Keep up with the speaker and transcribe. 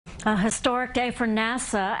A historic day for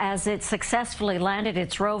NASA as it successfully landed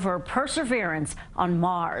its rover Perseverance on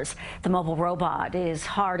Mars. The mobile robot is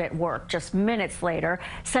hard at work just minutes later,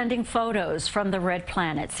 sending photos from the red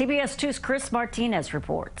planet. CBS 2's Chris Martinez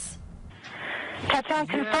reports. Touchdown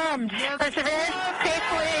confirmed. Perseverance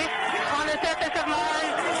safely on the surface of Mars.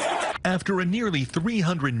 After a nearly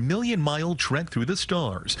 300 million mile trek through the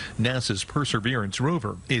stars, NASA's Perseverance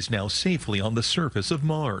rover is now safely on the surface of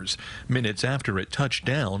Mars. Minutes after it touched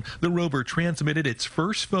down, the rover transmitted its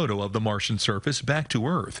first photo of the Martian surface back to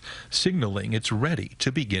Earth, signaling it's ready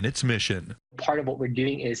to begin its mission. Part of what we're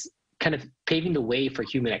doing is kind of paving the way for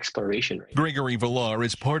human exploration. Gregory Villar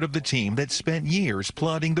is part of the team that spent years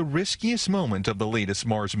plotting the riskiest moment of the latest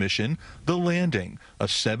Mars mission, the landing, a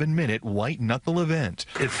 7-minute white-knuckle event.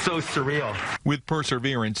 It's so surreal. With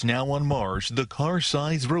Perseverance now on Mars, the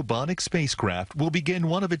car-sized robotic spacecraft will begin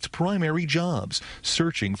one of its primary jobs,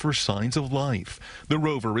 searching for signs of life. The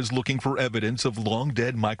rover is looking for evidence of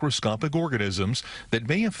long-dead microscopic organisms that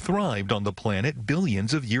may have thrived on the planet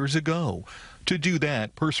billions of years ago. To do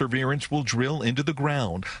that, Perseverance will drill into the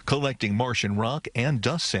ground, collecting Martian rock and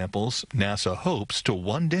dust samples NASA hopes to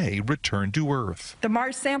one day return to Earth. The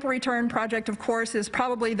Mars Sample Return Project, of course, is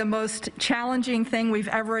probably the most challenging thing we've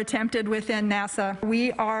ever attempted within NASA.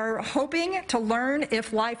 We are hoping to learn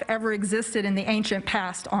if life ever existed in the ancient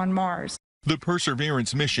past on Mars. The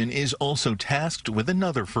Perseverance mission is also tasked with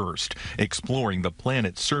another first, exploring the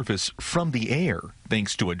planet's surface from the air,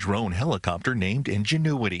 thanks to a drone helicopter named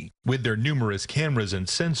Ingenuity. With their numerous cameras and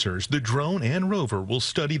sensors, the drone and rover will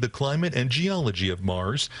study the climate and geology of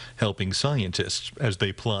Mars, helping scientists as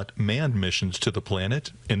they plot manned missions to the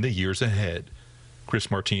planet in the years ahead. Chris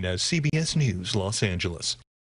Martinez, CBS News, Los Angeles.